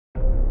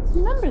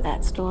Remember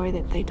that story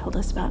that they told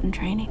us about in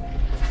training?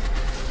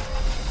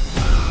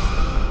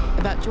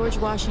 About George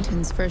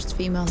Washington's first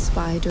female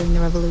spy during the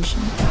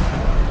Revolution.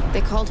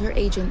 They called her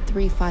Agent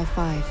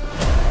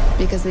 355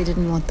 because they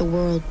didn't want the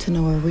world to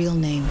know her real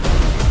name.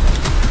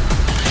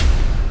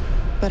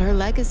 But her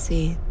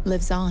legacy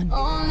lives on.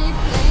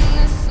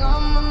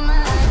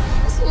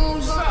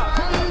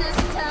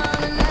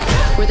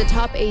 We're the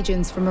top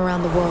agents from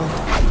around the world.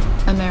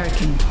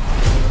 American,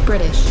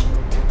 British,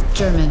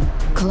 German,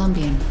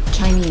 Colombian,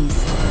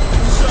 Chinese.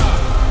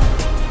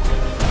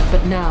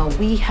 But now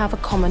we have a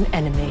common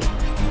enemy.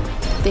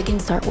 They can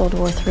start World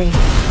War III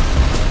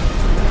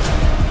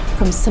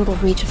from simple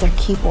reach of their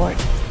keyboard.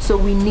 So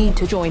we need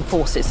to join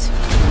forces.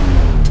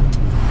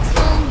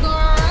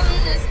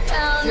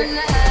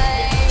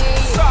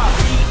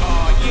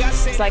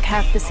 It's like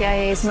half the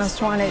CIA's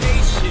most wanted.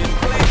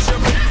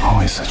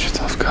 Always such a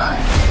tough guy.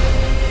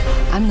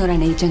 I'm not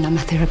an agent, I'm a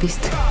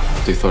therapist.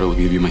 They thought I would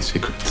give you my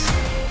secrets.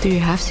 Do you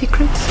have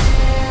secrets?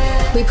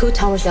 We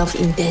put ourselves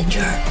in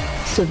danger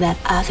so that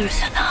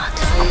others are not.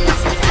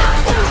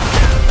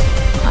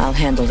 I'll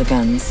handle the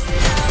guns.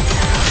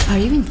 Are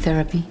you in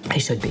therapy? I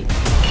should be.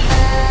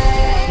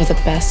 You're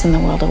the best in the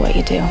world at what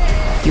you do.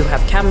 You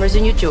have cameras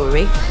in your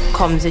jewelry,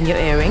 comms in your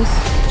earrings.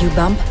 You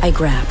bump, I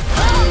grab.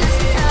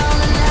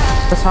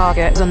 The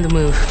target is on the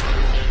move.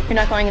 You're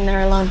not going in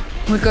there alone.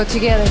 We go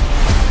together.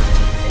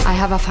 I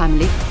have a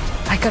family.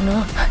 I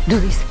cannot do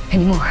this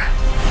anymore.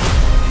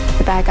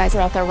 The bad guys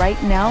are out there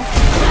right now.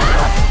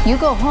 You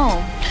go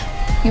home.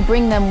 You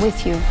bring them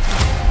with you.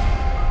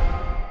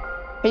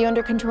 Are you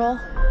under control?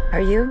 Are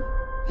you?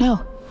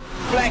 No.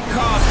 Black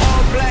cars,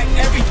 all black,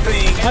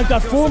 everything. I've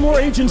got 4 more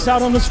agents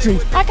out on the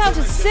street. I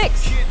counted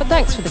 6, but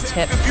thanks for the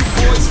tip.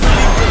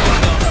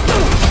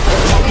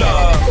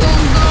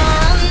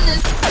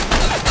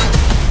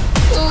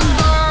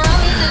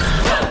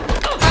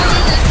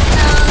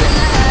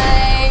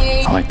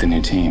 I like the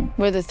new team.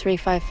 We're the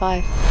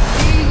 355.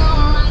 We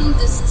gon' run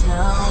this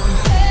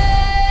town.